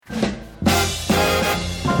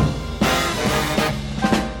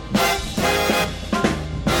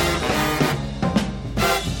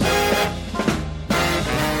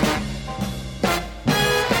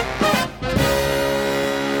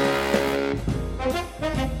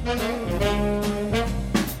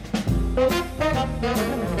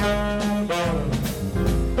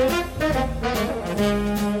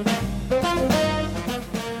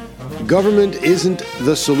Government isn't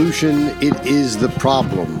the solution, it is the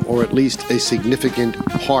problem, or at least a significant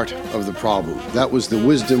part of the problem. That was the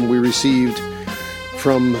wisdom we received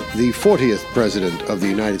from the 40th President of the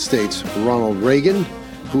United States, Ronald Reagan,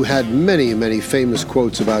 who had many, many famous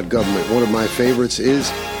quotes about government. One of my favorites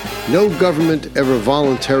is, "No government ever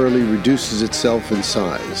voluntarily reduces itself in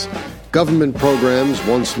size. Government programs,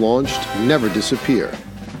 once launched, never disappear.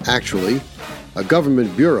 Actually, a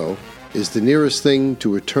government bureau is the nearest thing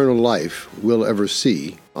to eternal life we'll ever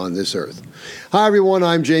see on this earth." Hi, everyone.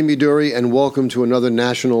 I'm Jamie Dury, and welcome to another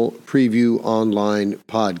National Preview Online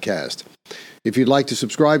podcast. If you'd like to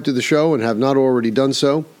subscribe to the show and have not already done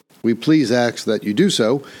so, we please ask that you do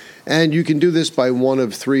so. And you can do this by one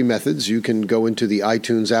of three methods. You can go into the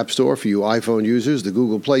iTunes App Store for you iPhone users, the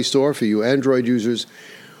Google Play Store for you Android users,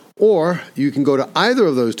 or you can go to either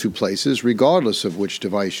of those two places, regardless of which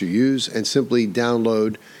device you use, and simply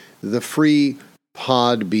download the free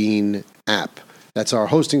Podbean app. That's our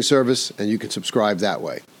hosting service, and you can subscribe that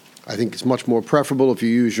way. I think it's much more preferable if you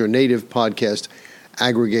use your native podcast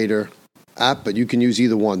aggregator app, but you can use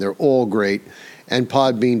either one. They're all great, and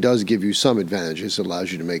Podbean does give you some advantages. It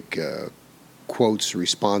allows you to make quotes,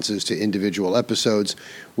 responses to individual episodes,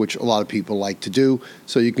 which a lot of people like to do,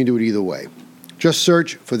 so you can do it either way. Just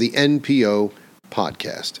search for the N.P.O.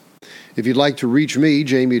 podcast. If you'd like to reach me,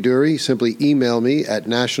 Jamie Dury, simply email me at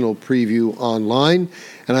National Preview Online,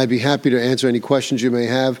 and I'd be happy to answer any questions you may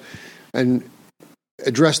have and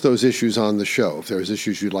address those issues on the show, if there's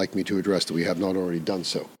issues you'd like me to address that we have not already done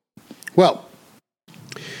so. Well,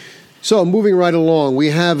 so moving right along, we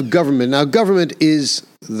have government. Now, government is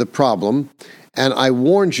the problem, and I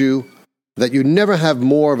warned you that you never have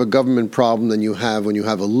more of a government problem than you have when you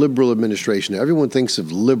have a liberal administration. Now, everyone thinks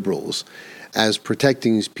of liberals as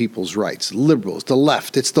protecting people's rights. Liberals, the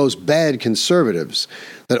left, it's those bad conservatives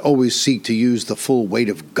that always seek to use the full weight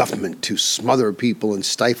of government to smother people and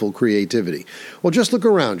stifle creativity. Well, just look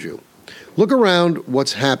around you. Look around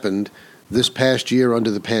what's happened this past year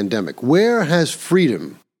under the pandemic. Where has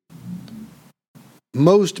freedom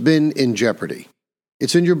most been in jeopardy?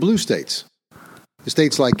 It's in your blue states.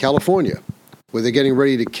 States like California, where they're getting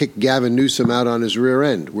ready to kick Gavin Newsom out on his rear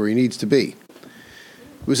end, where he needs to be.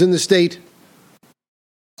 It was in the state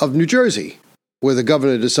of New Jersey, where the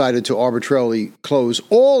governor decided to arbitrarily close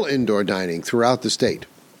all indoor dining throughout the state.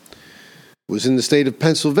 It was in the state of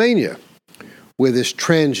Pennsylvania, where this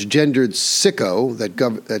transgendered sicko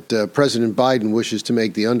that President Biden wishes to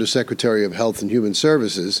make the Undersecretary of Health and Human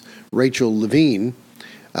Services, Rachel Levine,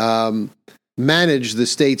 managed the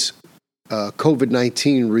state's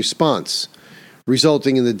COVID-19 response,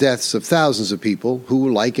 resulting in the deaths of thousands of people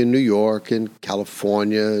who, like in New York and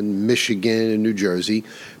California and Michigan and New Jersey,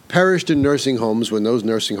 perished in nursing homes when those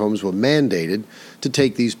nursing homes were mandated to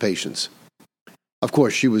take these patients. Of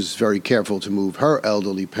course, she was very careful to move her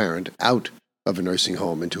elderly parent out of a nursing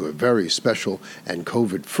home into a very special and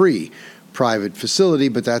COVID-free private facility,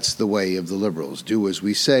 but that's the way of the liberals. Do as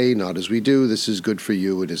we say, not as we do. This is good for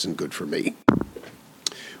you. It isn't good for me.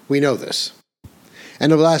 We know this.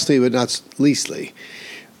 And lastly, but not leastly,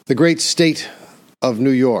 the great state of New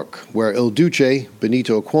York, where Il Duce,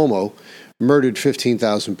 Benito Cuomo, murdered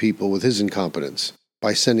 15,000 people with his incompetence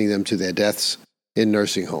by sending them to their deaths in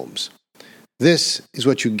nursing homes. This is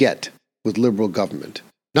what you get with liberal government.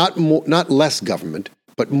 Not less government,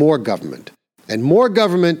 but more government. And more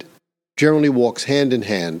government generally walks hand in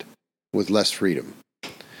hand with less freedom.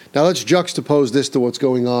 Now let's juxtapose this to what's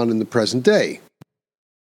going on in the present day.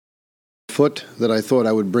 Foot that I thought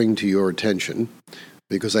I would bring to your attention,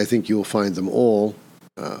 because I think you'll find them all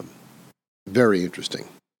very interesting.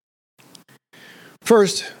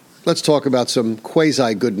 First, let's talk about some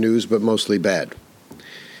quasi-good news, but mostly bad.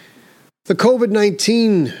 The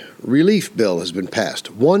COVID-19 relief bill has been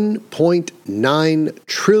passed. $1.9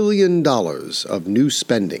 trillion of new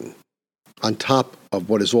spending on top of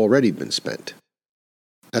what has already been spent.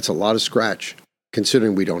 That's a lot of scratch,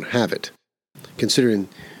 considering we don't have it. Considering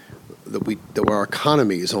that our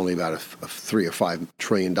economy is only about a $3 or $5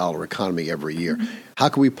 trillion economy every year. How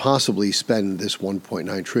can we possibly spend this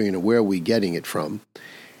 $1.9 trillion, and where are we getting it from?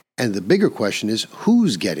 And the bigger question is,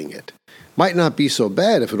 who's getting it? Might not be so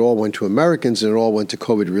bad if it all went to Americans and it all went to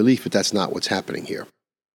COVID relief, but that's not what's happening here.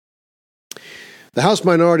 The House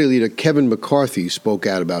Minority Leader Kevin McCarthy spoke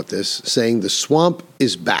out about this, saying the swamp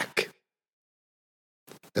is back,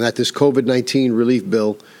 and that this COVID-19 relief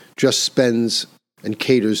bill just spends and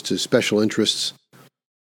caters to special interests,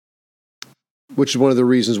 which is one of the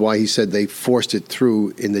reasons why he said they forced it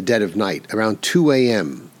through in the dead of night, around 2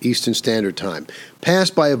 a.m. Eastern Standard Time,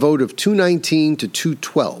 passed by a vote of 219 to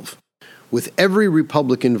 212, with every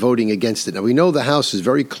Republican voting against it. Now, we know the House is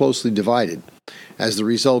very closely divided as the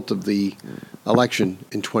result of the election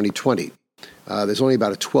in 2020. There's only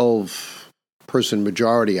about a 12-person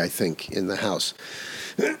majority, I think, in the House.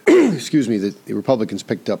 Excuse me, the Republicans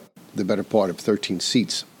picked up the better part of 13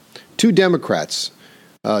 seats. 2 Democrats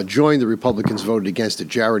joined the Republicans, voted against it.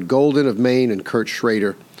 Jared Golden of Maine and Kurt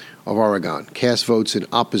Schrader of Oregon cast votes in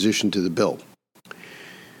opposition to the bill.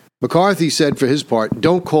 McCarthy said for his part,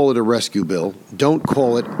 don't call it a rescue bill. Don't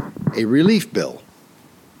call it a relief bill.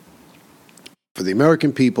 For the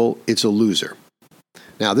American people, it's a loser.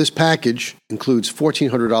 Now, this package includes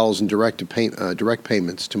 $1,400 in direct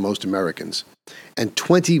payments to most Americans and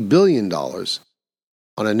 $20 billion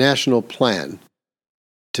on a national plan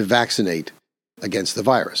to vaccinate against the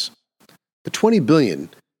virus. But $20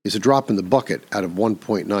 billion is a drop in the bucket out of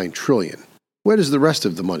 $1.9 trillion. Where does the rest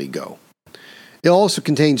of the money go? It also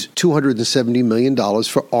contains $270 million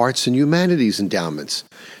for arts and humanities endowments,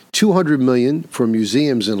 $200 million for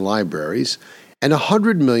museums and libraries, and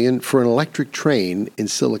 $100 million for an electric train in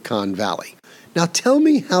Silicon Valley. Now tell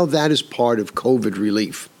me how that is part of COVID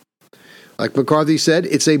relief. Like McCarthy said,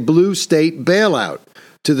 it's a blue state bailout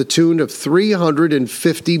to the tune of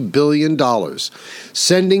 $350 billion.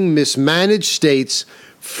 Sending mismanaged states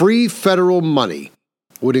free federal money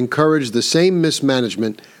would encourage the same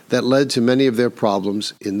mismanagement that led to many of their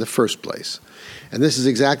problems in the first place. And this is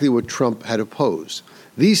exactly what Trump had opposed.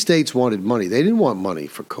 These states wanted money. They didn't want money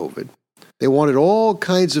for COVID. They wanted all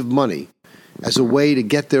kinds of money as a way to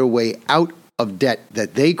get their way out of debt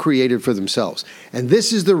that they created for themselves. And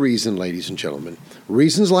this is the reason, ladies and gentlemen,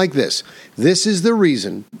 reasons like this is the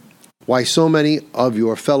reason why so many of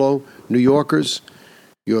your fellow New Yorkers,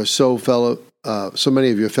 so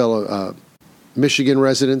many of your fellow Michigan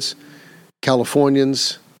residents,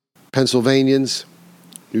 Californians, Pennsylvanians,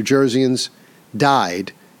 New Jerseyans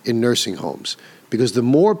died in nursing homes because the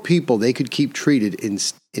more people they could keep treated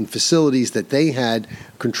in facilities that they had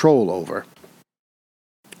control over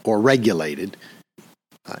or regulated,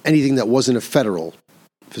 anything that wasn't a federal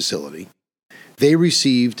facility, they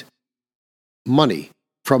received money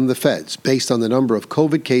from the feds based on the number of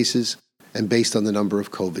COVID cases and based on the number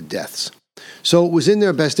of COVID deaths. So it was in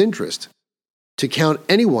their best interest to count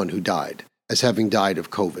anyone who died as having died of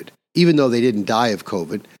COVID. Even though they didn't die of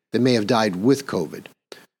COVID, they may have died with COVID.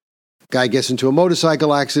 Guy gets into a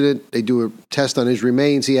motorcycle accident. They do a test on his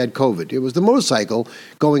remains. He had COVID. It was the motorcycle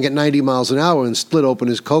going at 90 miles an hour and split open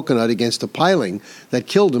his coconut against a piling that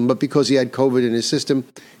killed him. But because he had COVID in his system,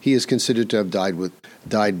 he is considered to have died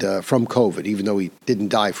from COVID. Even though he didn't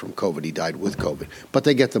die from COVID, he died with COVID. But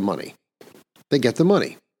they get the money. They get the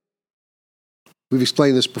money. We've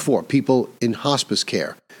explained this before. People in hospice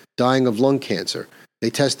care dying of lung cancer. They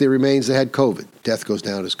test their remains, they had COVID. Death goes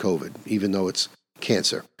down as COVID, even though it's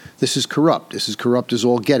cancer. This is corrupt. This is corrupt as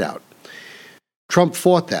all get out. Trump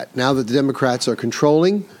fought that. Now that the Democrats are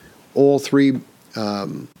controlling all 3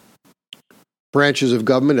 branches of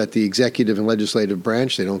government at the executive and legislative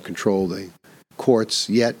branch, they don't control the courts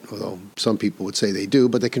yet, although some people would say they do,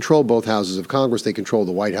 but they control both houses of Congress. They control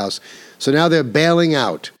the White House. So now they're bailing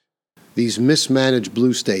out these mismanaged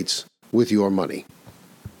blue states with your money.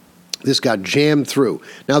 This got jammed through.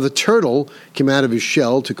 Now, the turtle came out of his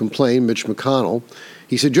shell to complain, Mitch McConnell.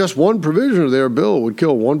 He said just one provision of their bill would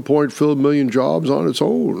kill 1.4 million jobs on its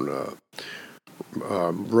own,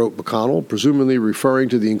 wrote McConnell, presumably referring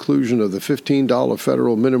to the inclusion of the $15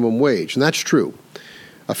 federal minimum wage. And that's true.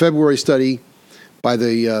 A February study by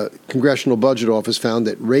the Congressional Budget Office found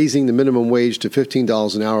that raising the minimum wage to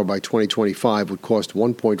 $15 an hour by 2025 would cost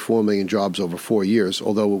 1.4 million jobs over 4 years,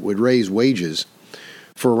 although it would raise wages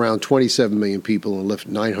for around 27 million people and lift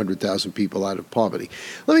 900,000 people out of poverty.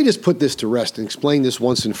 Let me just put this to rest and explain this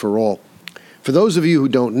once and for all. For those of you who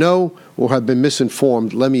don't know or have been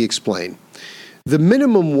misinformed, let me explain. The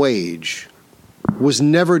minimum wage was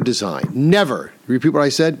never designed, repeat what I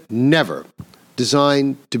said, never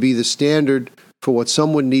designed to be the standard for what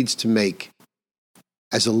someone needs to make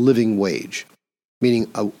as a living wage,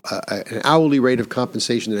 meaning an hourly rate of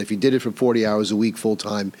compensation that if you did it for 40 hours a week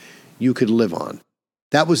full-time, you could live on.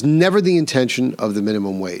 That was never the intention of the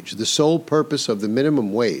minimum wage. The sole purpose of the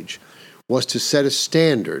minimum wage was to set a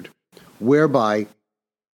standard whereby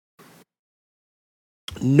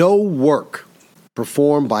no work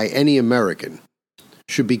performed by any American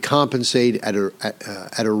should be compensated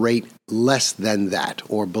at a rate less than that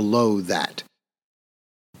or below that.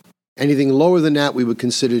 Anything lower than that we would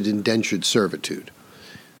consider indentured servitude.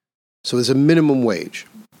 So there's a minimum wage.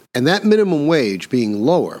 And that minimum wage being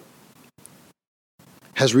lower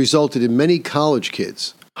has resulted in many college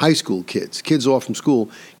kids, high school kids, kids off from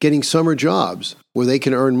school, getting summer jobs where they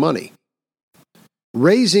can earn money.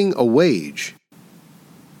 Raising a wage,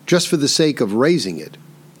 just for the sake of raising it,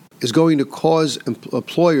 is going to cause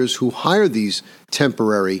employers who hire these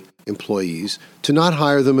temporary employees to not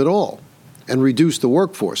hire them at all and reduce the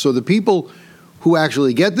workforce. So the people who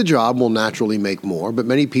actually get the job will naturally make more, but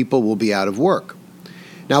many people will be out of work.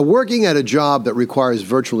 Now, working at a job that requires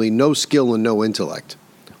virtually no skill and no intellect,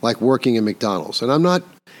 like working in McDonald's, and I'm not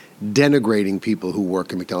denigrating people who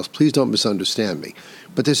work at McDonald's, please don't misunderstand me,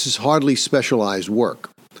 but this is hardly specialized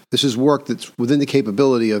work. This is work that's within the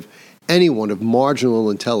capability of anyone of marginal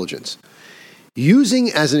intelligence.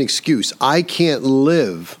 Using as an excuse, I can't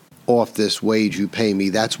live off this wage you pay me,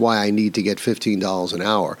 that's why I need to get $15 an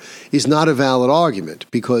hour, is not a valid argument,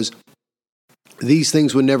 because these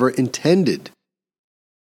things were never intended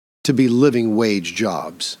to be living wage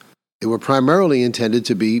jobs. They were primarily intended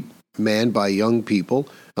to be manned by young people,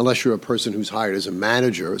 unless you're a person who's hired as a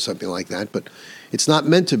manager or something like that, but it's not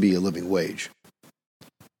meant to be a living wage.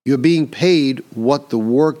 You're being paid what the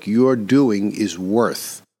work you're doing is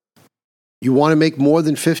worth. You want to make more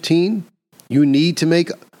than 15? You need to make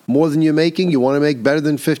more than you're making? You want to make better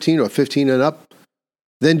than 15 or 15 and up?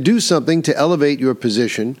 Then do something to elevate your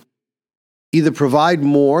position. Either provide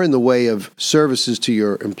more in the way of services to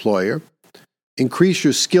your employer, increase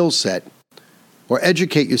your skill set, or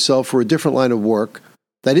educate yourself for a different line of work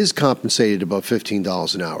that is compensated above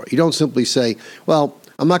 $15 an hour. You don't simply say, well,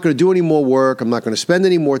 I'm not going to do any more work, I'm not going to spend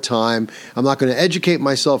any more time, I'm not going to educate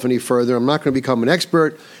myself any further, I'm not going to become an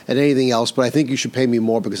expert at anything else, but I think you should pay me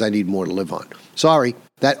more because I need more to live on. Sorry,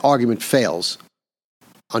 that argument fails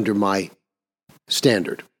under my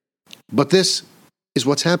standard. But this is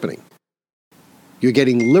what's happening. You're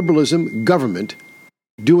getting liberalism, government,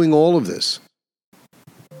 doing all of this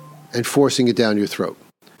and forcing it down your throat.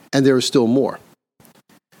 And there is still more.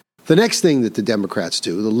 The next thing that the Democrats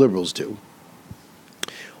do, the liberals do,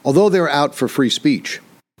 although they're out for free speech,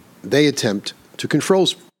 they attempt to control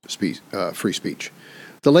free speech.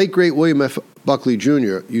 The late, great William F. Buckley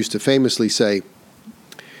Jr. used to famously say,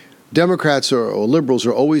 Democrats or liberals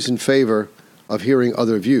are always in favor of hearing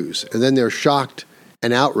other views, and then they're shocked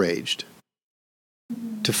and outraged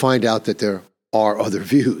to find out that there are other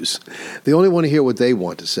views. They only want to hear what they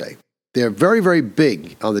want to say. They're very, very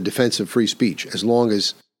big on the defense of free speech, as long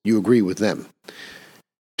as you agree with them.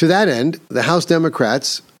 To that end, the House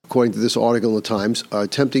Democrats, according to this article in the Times, are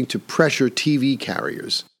attempting to pressure TV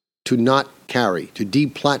carriers to not carry, to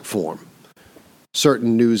deplatform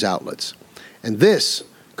certain news outlets. And this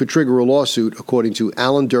could trigger a lawsuit, according to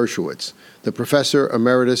Alan Dershowitz, the professor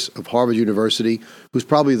emeritus of Harvard University, who's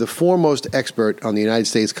probably the foremost expert on the United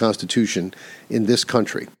States Constitution in this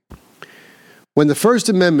country. When the First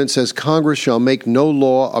Amendment says Congress shall make no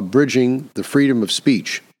law abridging the freedom of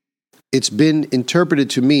speech, it's been interpreted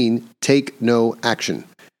to mean take no action.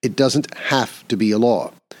 It doesn't have to be a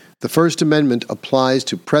law. The First Amendment applies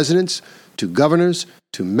to presidents, to governors,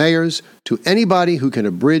 to mayors, to anybody who can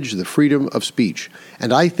abridge the freedom of speech.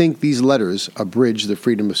 And I think these letters abridge the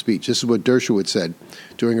freedom of speech. This is what Dershowitz said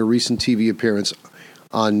during a recent TV appearance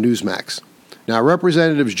on Newsmax. Now,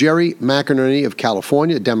 Representatives Jerry McInerney of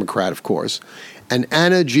California, Democrat, of course, and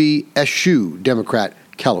Anna G. Eshoo, Democrat,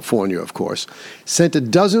 California, of course, sent a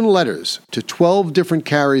dozen letters to 12 different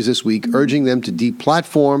carriers this week urging them to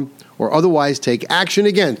deplatform or otherwise take action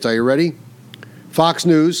against, are you ready? Fox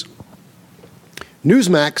News,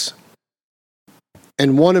 Newsmax,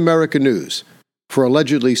 and One America News for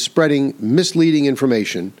allegedly spreading misleading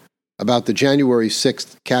information about the January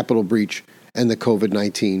 6th Capitol breach and the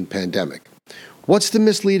COVID-19 pandemic. What's the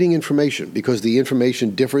misleading information? Because the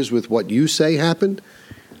information differs with what you say happened?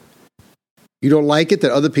 You don't like it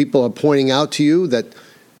that other people are pointing out to you that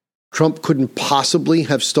Trump couldn't possibly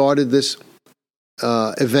have started this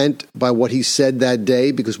event by what he said that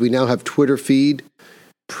day, because we now have Twitter feed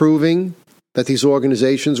proving that these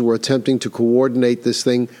organizations were attempting to coordinate this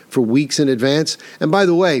thing for weeks in advance. And by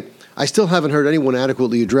the way, I still haven't heard anyone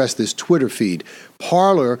adequately address this Twitter feed.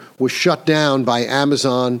 Parler was shut down by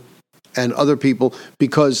Amazon and other people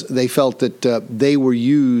because they felt that they were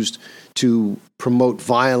used to promote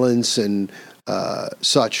violence and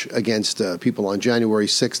such against people on January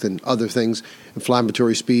 6th and other things,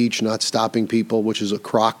 inflammatory speech, not stopping people, which is a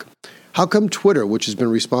crock. How come Twitter, which has been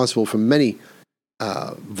responsible for many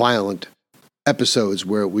violent episodes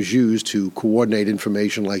where it was used to coordinate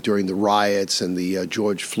information, like during the riots and the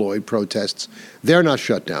George Floyd protests, they're not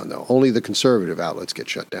shut down, though. Only the conservative outlets get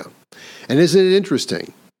shut down. And isn't it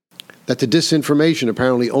interesting that the disinformation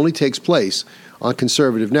apparently only takes place on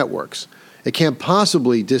conservative networks? It can't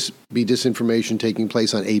possibly be disinformation taking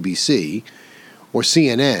place on ABC or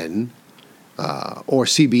CNN or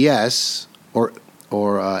CBS or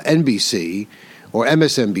NBC or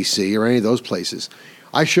MSNBC or any of those places.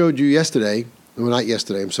 I showed you yesterday, well, not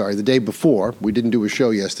yesterday, I'm sorry, the day before. We didn't do a show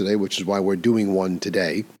yesterday, which is why we're doing one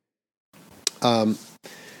today. How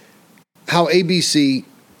ABC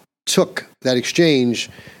took that exchange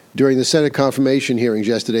during the Senate confirmation hearings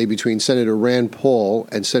yesterday between Senator Rand Paul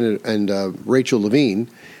and Rachel Levine,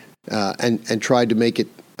 and tried to make it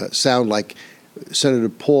sound like Senator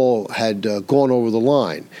Paul had gone over the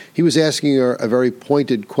line. He was asking her a very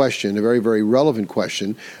pointed question, a very, very relevant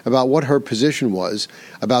question about what her position was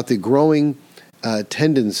about the growing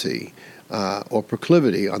tendency or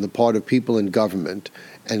proclivity on the part of people in government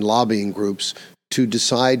and lobbying groups to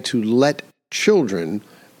decide to let children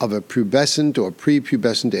of a pubescent or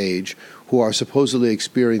prepubescent age who are supposedly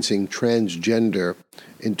experiencing transgender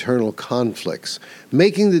internal conflicts,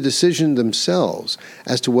 making the decision themselves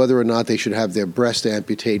as to whether or not they should have their breast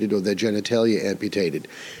amputated or their genitalia amputated.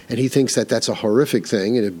 And he thinks that that's a horrific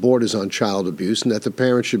thing and it borders on child abuse and that the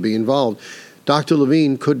parents should be involved. Dr.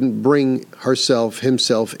 Levine couldn't bring herself,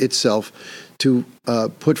 himself, itself to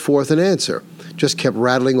put forth an answer, just kept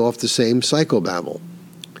rattling off the same psychobabble.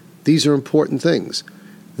 These are important things.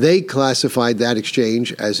 They classified that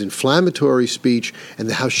exchange as inflammatory speech and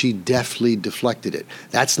how she deftly deflected it.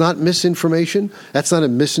 That's not misinformation. That's not a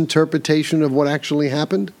misinterpretation of what actually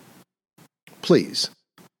happened. Please.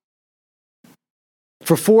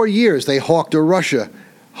 For 4 years, they hawked a Russia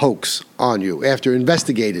hoax on you after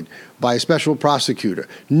investigated by a special prosecutor.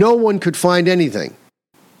 No one could find anything.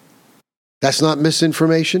 That's not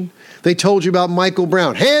misinformation. They told you about Michael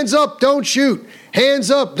Brown. Hands up, don't shoot. Hands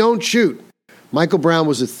up, don't shoot. Michael Brown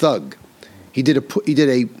was a thug. He did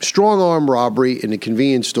a strong-arm robbery in a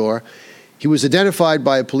convenience store. He was identified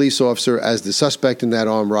by a police officer as the suspect in that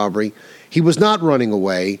armed robbery. He was not running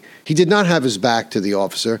away. He did not have his back to the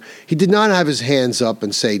officer. He did not have his hands up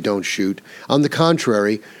and say, don't shoot. On the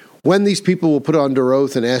contrary, when these people were put under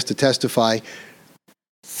oath and asked to testify,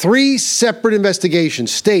 3 separate investigations,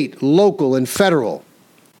 state, local, and federal,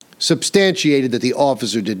 substantiated that the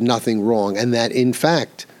officer did nothing wrong and that, in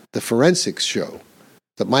fact, the forensics show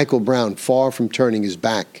that Michael Brown, far from turning his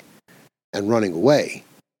back and running away,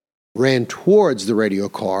 ran towards the radio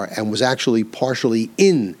car and was actually partially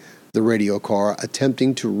in the radio car,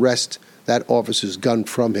 attempting to wrest that officer's gun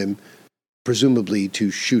from him, presumably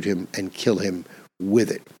to shoot him and kill him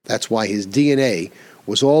with it. That's why his DNA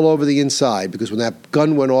was all over the inside, because when that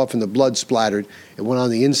gun went off and the blood splattered, it went on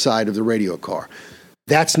the inside of the radio car.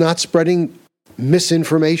 That's not spreading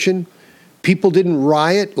misinformation. People didn't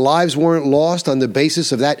riot. Lives weren't lost on the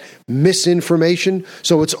basis of that misinformation.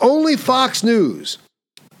 So it's only Fox News,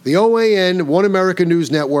 the OAN, One America News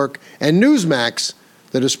Network, and Newsmax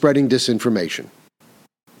that are spreading disinformation.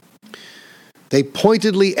 They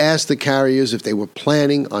pointedly asked the carriers if they were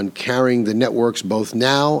planning on carrying the networks both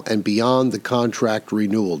now and beyond the contract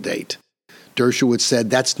renewal date. Dershowitz said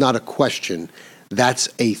that's not a question, that's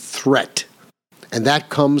a threat. And that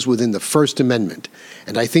comes within the First Amendment.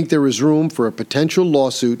 And I think there is room for a potential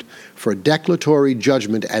lawsuit for a declaratory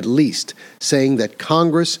judgment at least, saying that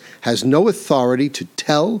Congress has no authority to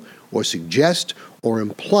tell or suggest or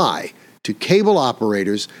imply to cable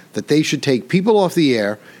operators that they should take people off the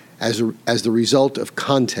air as the result of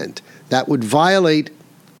content. That would violate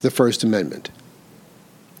the First Amendment.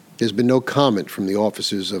 There's been no comment from the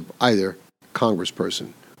officers of either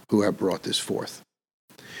congressperson who have brought this forth.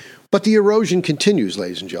 But the erosion continues,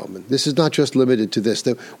 ladies and gentlemen. This is not just limited to this.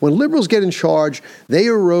 When liberals get in charge, they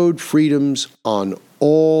erode freedoms on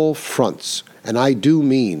all fronts. And I do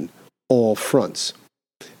mean all fronts.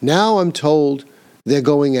 Now I'm told they're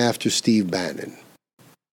going after Steve Bannon.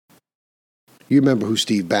 You remember who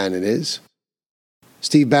Steve Bannon is?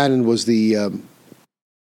 Steve Bannon was the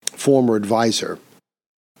former advisor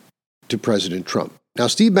to President Trump. Now,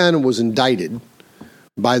 Steve Bannon was indicted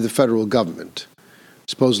by the federal government,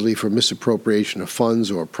 supposedly for misappropriation of funds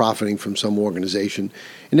or profiting from some organization.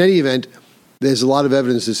 In any event, there's a lot of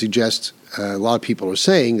evidence that suggests, a lot of people are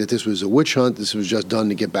saying that this was a witch hunt, this was just done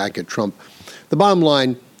to get back at Trump. The bottom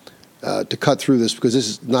line, to cut through this, because this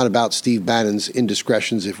is not about Steve Bannon's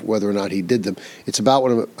indiscretions, if whether or not he did them, it's about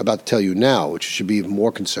what I'm about to tell you now, which should be even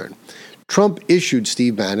more concern. Trump issued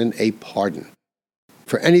Steve Bannon a pardon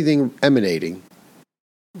for anything emanating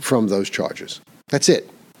from those charges. That's it.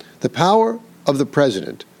 The power of the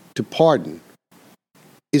president to pardon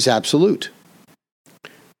is absolute.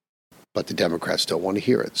 But the Democrats don't want to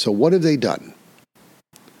hear it. So what have they done?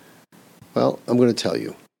 Well, I'm going to tell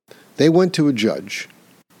you. They went to a judge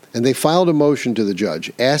and they filed a motion to the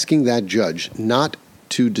judge asking that judge not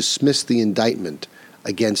to dismiss the indictment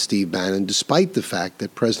against Steve Bannon, despite the fact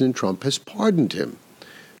that President Trump has pardoned him.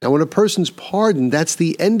 Now, when a person's pardoned, that's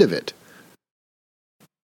the end of it.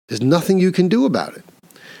 There's nothing you can do about it.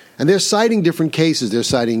 And they're citing different cases. They're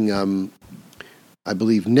citing, I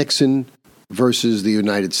believe, Nixon versus the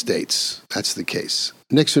United States. That's the case.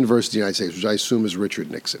 Nixon versus the United States, which I assume is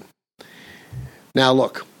Richard Nixon. Now,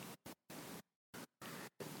 look,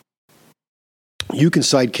 you can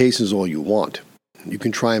cite cases all you want. You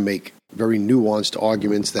can try and make very nuanced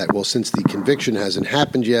arguments that, well, since the conviction hasn't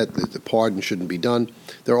happened yet, the pardon shouldn't be done.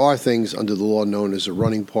 There are things under the law known as a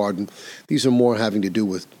running pardon. These are more having to do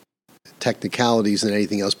with technicalities than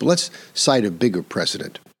anything else. But let's cite a bigger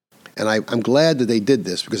precedent. And I'm glad that they did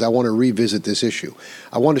this because I want to revisit this issue.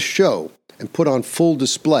 I want to show and put on full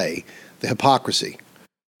display the hypocrisy,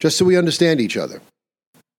 just so we understand each other.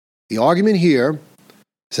 The argument here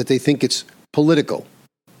is that they think it's political,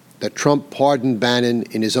 that Trump pardoned Bannon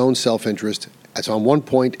in his own self-interest. That's on one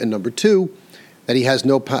point. And number two, that he has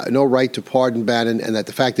no right to pardon Bannon, and that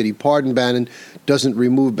the fact that he pardoned Bannon doesn't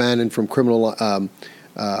remove Bannon from criminal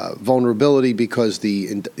vulnerability because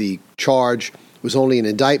the charge was only an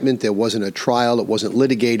indictment. There wasn't a trial. It wasn't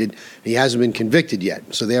litigated. And he hasn't been convicted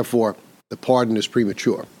yet. So therefore, the pardon is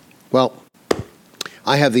premature. Well,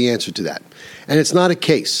 I have the answer to that. And it's not a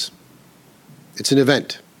case. It's an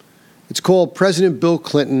event. It's called President Bill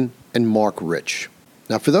Clinton and Mark Rich.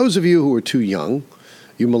 Now, for those of you who are too young,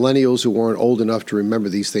 you millennials who weren't old enough to remember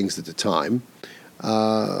these things at the time,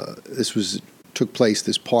 this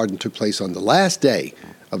pardon took place on the last day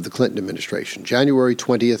of the Clinton administration, January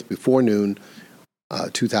 20th, before noon,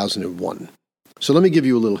 2001. So let me give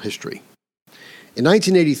you a little history. In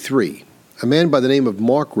 1983, a man by the name of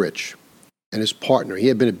Mark Rich and his partner, he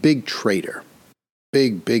had been a big trader,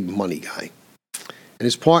 big money guy, and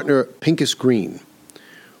his partner, Pincus Green,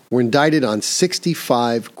 were indicted on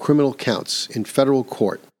 65 criminal counts in federal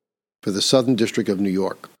court for the Southern District of New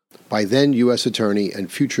York by then U.S. Attorney and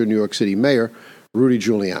future New York City Mayor Rudy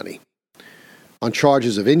Giuliani on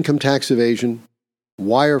charges of income tax evasion,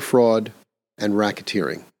 wire fraud, and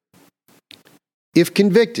racketeering. If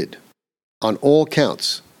convicted on all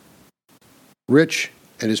counts, Rich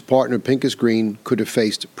and his partner Pincus Green could have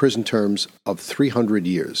faced prison terms of 300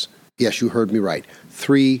 years. Yes, you heard me right.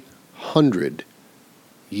 300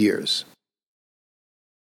 years.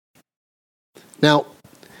 Now,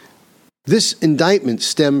 this indictment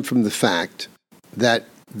stemmed from the fact that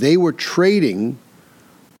they were trading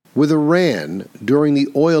with Iran during the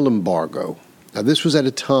oil embargo. Now, this was at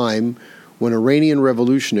a time when Iranian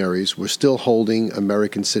revolutionaries were still holding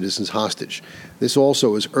American citizens hostage. This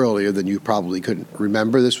also is earlier than you probably could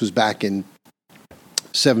remember. This was back in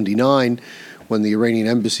 1979 when the Iranian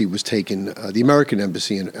embassy was taken, the American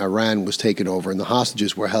embassy in Iran was taken over, and the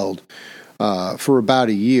hostages were held for about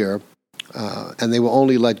a year, and they were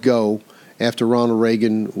only let go after Ronald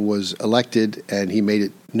Reagan was elected, and he made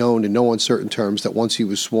it known in no uncertain terms that once he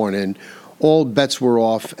was sworn in, all bets were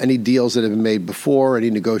off. Any deals that had been made before, any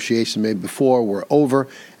negotiations made before were over,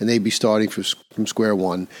 and they'd be starting from square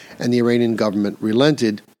one. And the Iranian government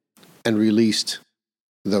relented and released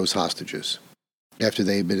those hostages after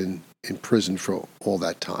they had been in prison for all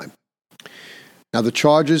that time. Now,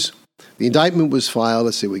 the indictment was filed.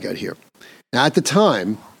 Let's see what we got here. Now, at the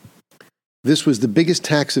time, this was the biggest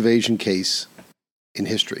tax evasion case in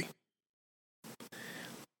history.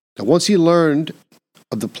 Now, once he learned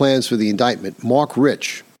of the plans for the indictment, Mark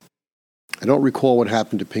Rich, I don't recall what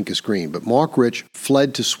happened to Pincus Green, but Mark Rich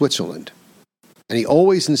fled to Switzerland, and he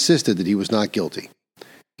always insisted that he was not guilty.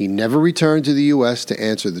 He never returned to the U.S. to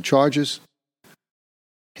answer the charges.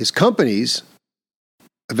 His companies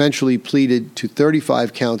eventually pleaded to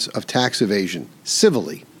 35 counts of tax evasion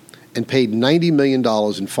civilly and paid $90 million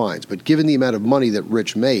in fines. But given the amount of money that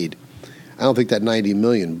Rich made, I don't think that $90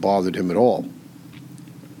 million bothered him at all.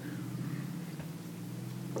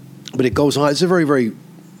 But it goes on. It's a very, very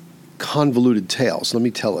convoluted tale, so let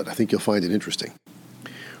me tell it. I think you'll find it interesting.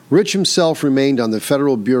 Rich himself remained on the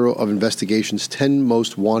Federal Bureau of Investigation's 10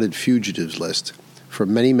 most wanted fugitives list for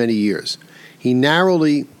many, many years. He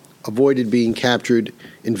narrowly avoided being captured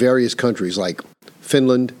in various countries like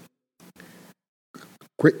Finland,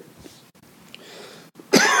 Great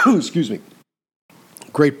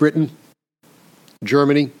Britain,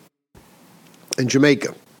 Germany, and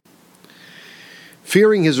Jamaica.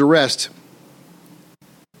 Fearing his arrest,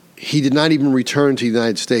 he did not even return to the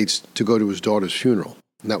United States to go to his daughter's funeral,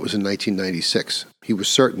 and that was in 1996. He was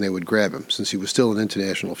certain they would grab him, since he was still an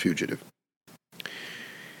international fugitive.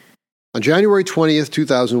 On January 20th,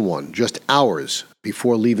 2001, just hours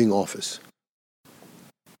before leaving office,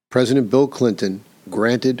 President Bill Clinton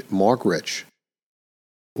granted Mark Rich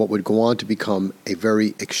what would go on to become a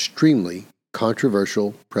very extremely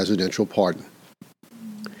controversial presidential pardon.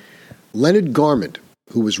 Leonard Garment,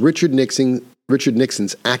 who was Richard Nixon's Richard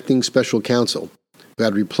Nixon's acting special counsel, who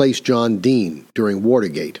had replaced John Dean during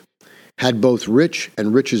Watergate, had both Rich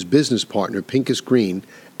and Rich's business partner, Pincus Green,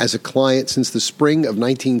 as a client since the spring of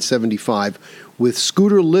 1975, with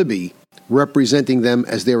Scooter Libby representing them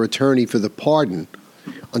as their attorney for the pardon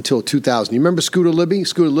until 2000. You remember Scooter Libby?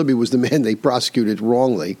 Scooter Libby was the man they prosecuted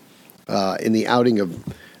wrongly in the outing of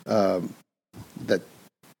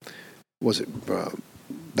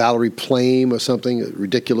Valerie Plame or something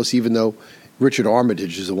ridiculous, even though Richard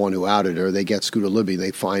Armitage is the one who outed her. They get Scooter Libby,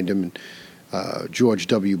 they find him, and George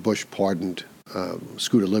W. Bush pardoned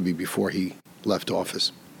Scooter Libby before he left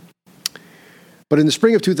office. But in the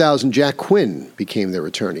spring of 2000, Jack Quinn became their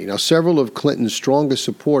attorney. Now, several of Clinton's strongest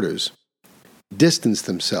supporters distanced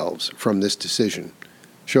themselves from this decision.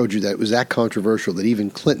 Showed you that it was that controversial that even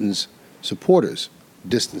Clinton's supporters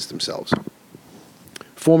distanced themselves.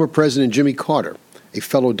 Former President Jimmy Carter, a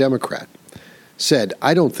fellow Democrat, said,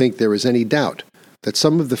 "I don't think there is any doubt that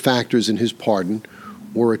some of the factors in his pardon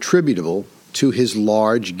were attributable to his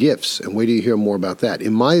large gifts." And wait till you hear more about that.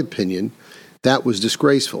 "In my opinion, that was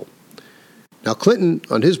disgraceful." Now, Clinton,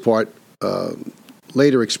 on his part,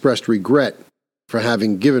 later expressed regret for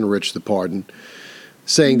having given Rich the pardon,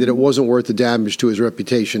 saying that it wasn't worth the damage to his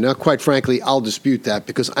reputation. Now, quite frankly, I'll dispute that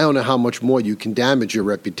because I don't know how much more you can damage your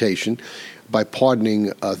reputation by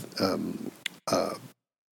pardoning a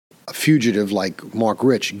fugitive like Mark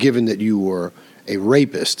Rich, given that you were a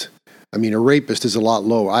rapist. I mean, a rapist is a lot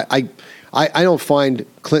lower. I don't find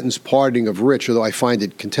Clinton's pardoning of Rich, although I find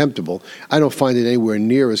it contemptible, I don't find it anywhere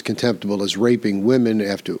near as contemptible as raping woman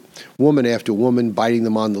after woman, biting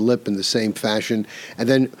them on the lip in the same fashion, and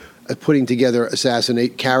then putting together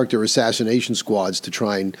character assassination squads to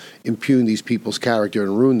try and impugn these people's character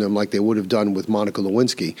and ruin them like they would have done with Monica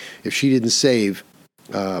Lewinsky. If she didn't save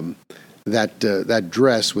that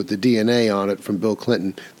dress with the DNA on it from Bill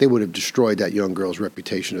Clinton, they would have destroyed that young girl's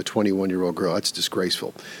reputation, a 21-year-old girl. That's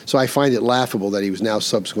disgraceful. So I find it laughable that he was now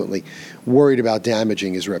subsequently worried about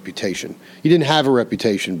damaging his reputation. You didn't have a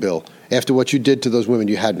reputation, Bill. After what you did to those women,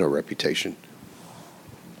 you had no reputation.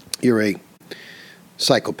 You're a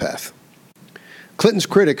psychopath. Clinton's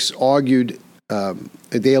critics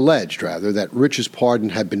they alleged, that Rich's pardon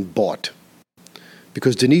had been bought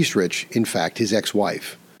because Denise Rich, in fact, his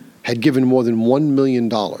ex-wife, had given more than $1 million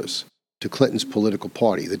to Clinton's political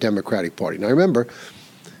party, the Democratic Party. Now remember,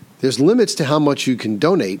 there's limits to how much you can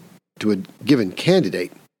donate to a given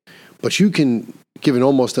candidate, but you can give an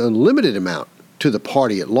almost unlimited amount to the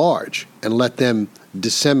party at large and let them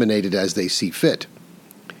disseminate it as they see fit.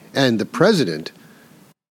 And the president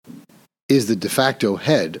is the de facto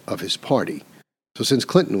head of his party. So since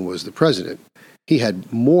Clinton was the president, he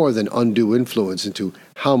had more than undue influence into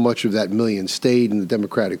how much of that million stayed in the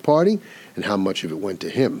Democratic Party and how much of it went to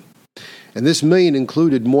him. And this million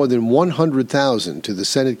included more than $100,000 to the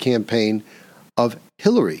Senate campaign of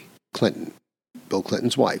Hillary Clinton, Bill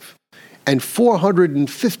Clinton's wife, and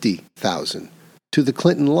 $450,000 to the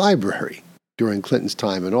Clinton Library during Clinton's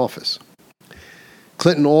time in office.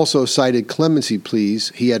 Clinton also cited clemency pleas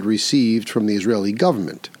he had received from the Israeli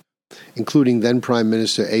government, including then Prime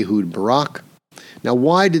Minister Ehud Barak. Now,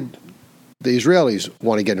 why did the Israelis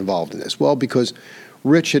want to get involved in this? Well, because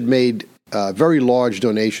Rich had made very large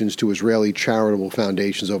donations to Israeli charitable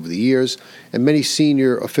foundations over the years, and many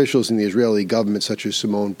senior officials in the Israeli government, such as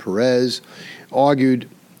Shimon Peres, argued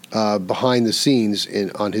behind the scenes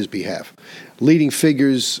on his behalf. Leading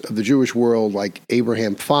figures of the Jewish world like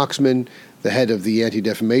Abraham Foxman, the head of the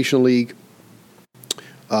Anti-Defamation League,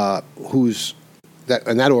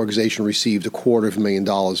 that organization received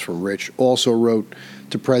 $250,000 from Rich, also wrote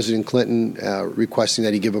to President Clinton requesting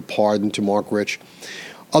that he give a pardon to Mark Rich.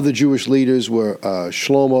 Other Jewish leaders were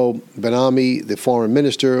Shlomo Ben-Ami, the foreign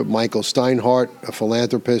minister, Michael Steinhardt, a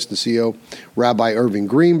philanthropist and CEO, Rabbi Irving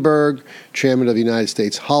Greenberg, chairman of the United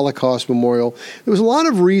States Holocaust Memorial. There was a lot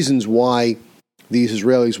of reasons why these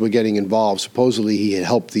Israelis were getting involved. Supposedly he had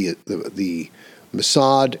helped the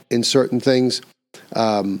Mossad in certain things.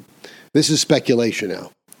 This is speculation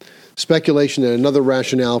now. Speculation that another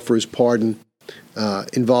rationale for his pardon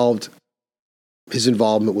involved his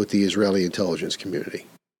involvement with the Israeli intelligence community.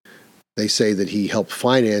 They say that he helped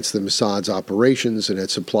finance the Mossad's operations and had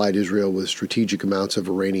supplied Israel with strategic amounts of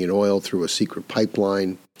Iranian oil through a secret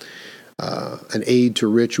pipeline. An aide to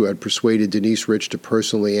Rich who had persuaded Denise Rich to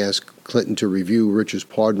personally ask Clinton to review Rich's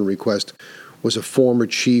pardon request was a former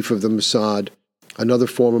chief of the Mossad. Another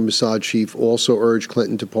former Mossad chief also urged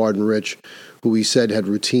Clinton to pardon Rich, who he said had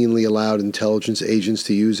routinely allowed intelligence agents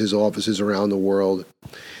to use his offices around the world.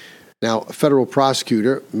 Now, a federal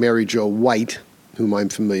prosecutor, Mary Jo White, whom I'm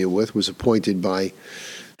familiar with, was appointed by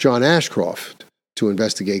John Ashcroft to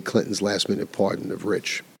investigate Clinton's last-minute pardon of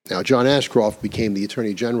Rich. Now, John Ashcroft became the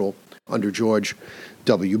Attorney General under George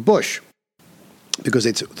W. Bush because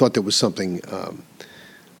they thought there was something a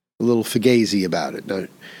little fugazi about it. Now,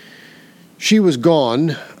 she was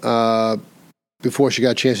gone before she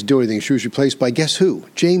got a chance to do anything. She was replaced by, guess who?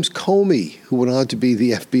 James Comey, who went on to be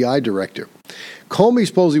the FBI director. Comey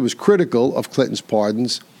supposedly was critical of Clinton's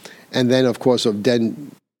pardons, and then, of course, of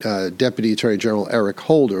then Deputy Attorney General Eric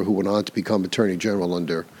Holder, who went on to become Attorney General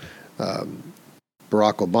under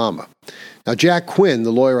Barack Obama. Now, Jack Quinn,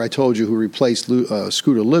 the lawyer I told you who replaced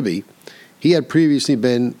Scooter Libby, he had previously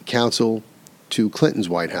been counsel to Clinton's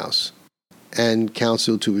White House and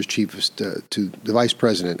counsel to his to the vice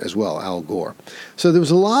president as well, Al Gore. So there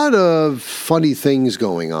was a lot of funny things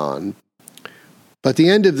going on, but at the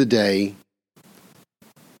end of the day,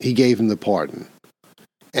 he gave him the pardon.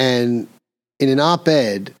 And in an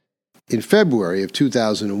op-ed in February of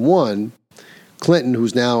 2001, Clinton,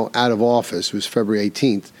 who's now out of office, it was February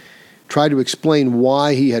 18th, tried to explain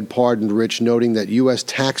why he had pardoned Rich, noting that U.S.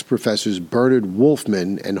 tax professors Bernard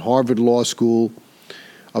Wolfman and the Harvard Law School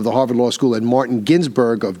and Martin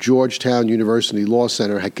Ginsburg of Georgetown University Law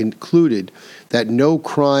Center had concluded that no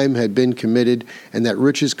crime had been committed and that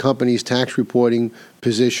Rich's company's tax reporting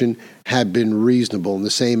position had been reasonable. In the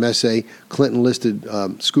same essay, Clinton listed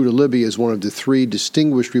Scooter Libby as one of the three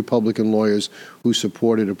distinguished Republican lawyers who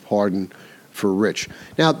supported a pardon for Rich.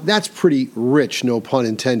 Now, that's pretty rich, no pun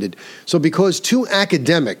intended. So because two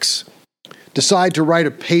academics decide to write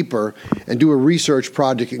a paper and do a research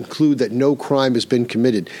project and conclude that no crime has been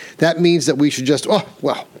committed, that means that we should just,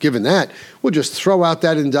 given that, we'll just throw out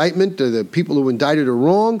that indictment. The people who indicted are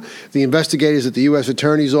wrong. The investigators at the U.S.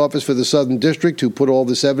 Attorney's Office for the Southern District who put all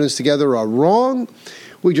this evidence together are wrong.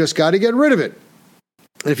 We just got to get rid of it.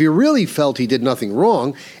 And if he really felt he did nothing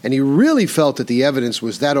wrong, and he really felt that the evidence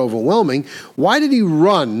was that overwhelming, why did he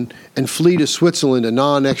run and flee to Switzerland, a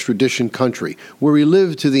non-extradition country, where he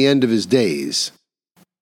lived to the end of his days?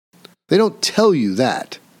 They don't tell you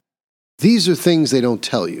that. These are things they don't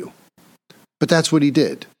tell you. But that's what he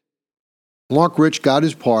did. Mark Rich got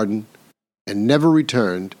his pardon and never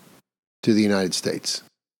returned to the United States.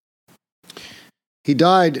 He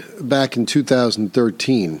died back in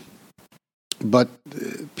 2013. But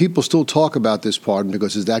people still talk about this pardon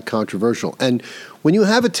because it's that controversial. And when you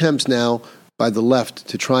have attempts now by the left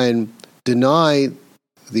to try and deny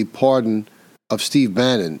the pardon of Steve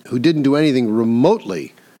Bannon, who didn't do anything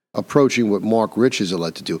remotely approaching what Mark Rich is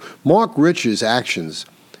allowed to do. Mark Rich's actions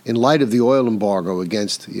in light of the oil embargo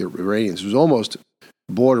against the Iranians was almost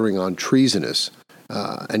bordering on treasonous.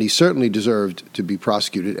 And he certainly deserved to be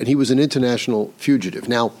prosecuted. And he was an international fugitive.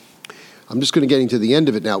 Now, I'm just going to get into the end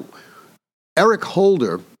of it now. Eric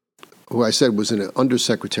Holder, who I said was an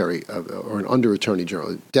undersecretary or an under attorney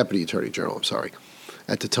general, deputy attorney general,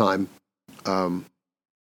 at the time,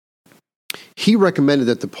 he recommended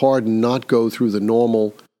that the pardon not go through the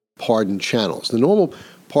normal pardon channels. The normal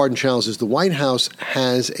pardon channels is the White House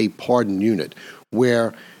has a pardon unit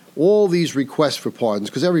where all these requests for pardons,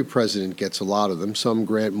 because every president gets a lot of them, some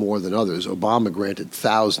grant more than others. Obama granted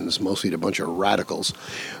thousands, mostly to a bunch of radicals.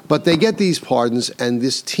 But they get these pardons, and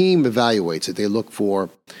this team evaluates it. They look for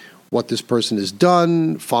what this person has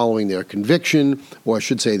done following their conviction, or I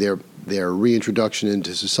should say their reintroduction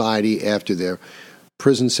into society after their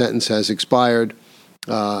prison sentence has expired.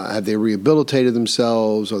 Have they rehabilitated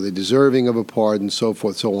themselves? Are they deserving of a pardon? So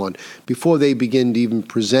forth, so on, before they begin to even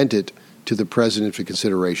present it to the president for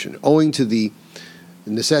consideration. Owing to the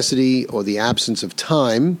necessity or the absence of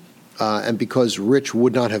time, and because Rich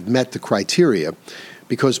would not have met the criteria,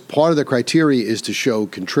 because part of the criteria is to show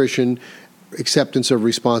contrition, acceptance of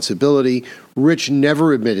responsibility. Rich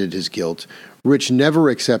never admitted his guilt. Rich never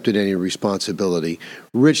accepted any responsibility.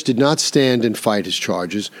 Rich did not stand and fight his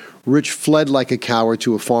charges. Rich fled like a coward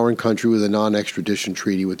to a foreign country with a non-extradition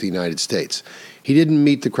treaty with the United States. He didn't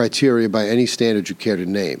meet the criteria by any standard you care to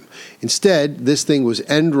name. Instead, this thing was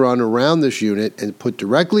end run around this unit and put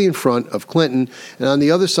directly in front of Clinton, and on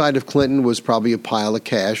the other side of Clinton was probably a pile of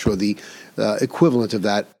cash or the equivalent of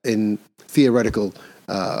that in theoretical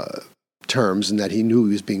terms, and that he knew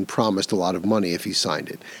he was being promised a lot of money if he signed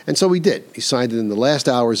it. And so he did. He signed it in the last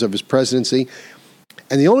hours of his presidency.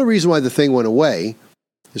 And the only reason why the thing went away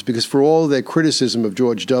is because for all their criticism of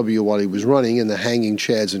George W. while he was running in the hanging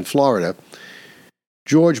chads in Florida,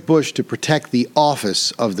 George Bush, to protect the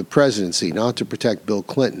office of the presidency, not to protect Bill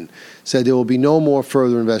Clinton, said there will be no more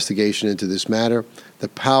further investigation into this matter. The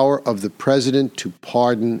power of the president to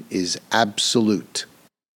pardon is absolute.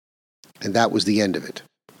 And that was the end of it.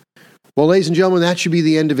 Well, ladies and gentlemen, that should be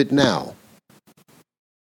the end of it now.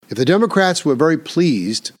 If the Democrats were very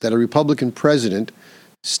pleased that a Republican president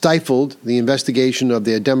stifled the investigation of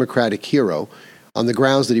their Democratic hero on the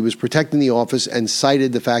grounds that he was protecting the office and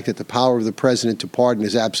cited the fact that the power of the president to pardon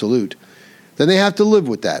is absolute, then they have to live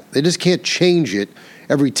with that. They just can't change it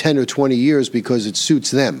every 10 or 20 years because it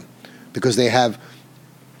suits them, because they have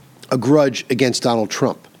a grudge against Donald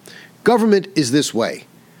Trump. Government is this way.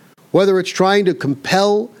 Whether it's trying to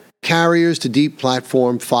compel carriers to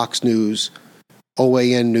deplatform Fox News,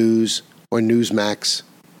 OAN News, or Newsmax,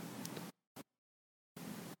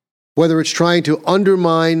 whether it's trying to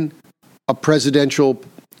undermine a presidential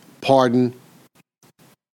pardon,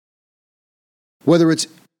 whether it's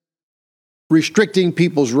restricting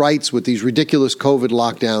people's rights with these ridiculous COVID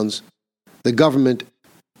lockdowns, the government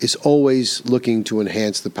is always looking to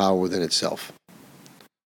enhance the power within itself.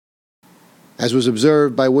 As was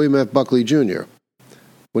observed by William F. Buckley Jr.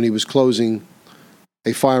 when he was closing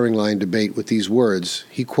a firing line debate with these words,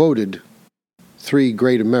 he quoted three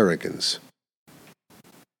great Americans.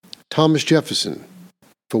 Thomas Jefferson,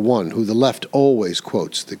 for one, who the left always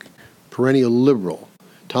quotes, the perennial liberal,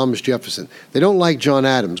 Thomas Jefferson. They don't like John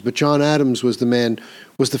Adams, but John Adams was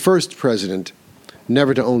the first president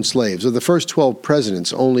never to own slaves. Of the first 12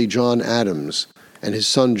 presidents, only John Adams and his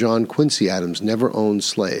son John Quincy Adams never owned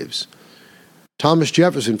slaves. Thomas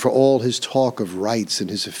Jefferson, for all his talk of rights and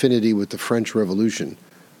his affinity with the French Revolution,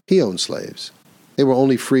 he owned slaves. They were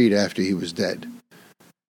only freed after he was dead.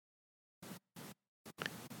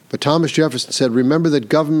 But Thomas Jefferson said, remember that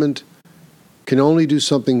government can only do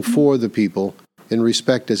something for the people in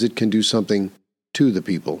respect as it can do something to the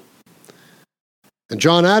people. And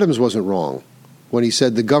John Adams wasn't wrong when he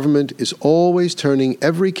said the government is always turning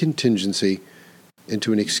every contingency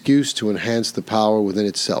into an excuse to enhance the power within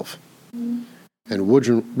itself. And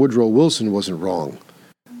Woodrow Wilson wasn't wrong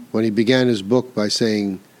when he began his book by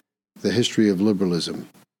saying the history of liberalism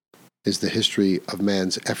is the history of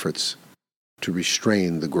man's efforts to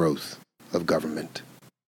restrain the growth of government.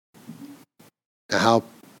 Now, how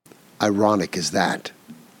ironic is that?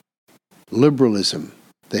 Liberalism,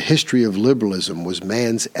 the history of liberalism was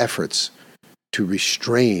man's efforts to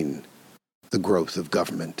restrain the growth of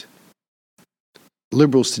government.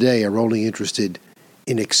 Liberals today are only interested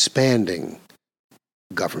in expanding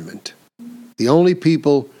government. The only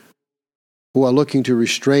people who are looking to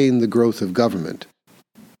restrain the growth of government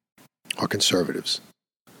are conservatives.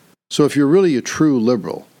 So if you're really a true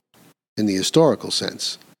liberal in the historical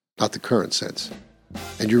sense, not the current sense,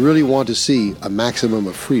 and you really want to see a maximum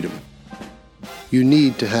of freedom, you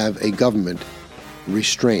need to have a government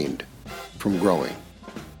restrained from growing.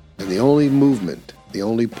 And the only movement, the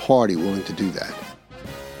only party willing to do that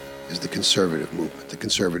is the conservative movement, the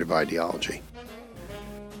conservative ideology.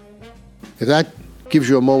 If that gives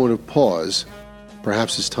you a moment of pause,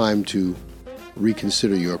 perhaps it's time to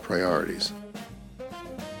reconsider your priorities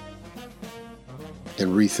and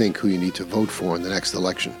rethink who you need to vote for in the next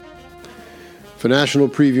election. For National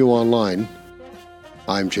Preview Online,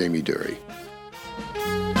 I'm Jamie Dury.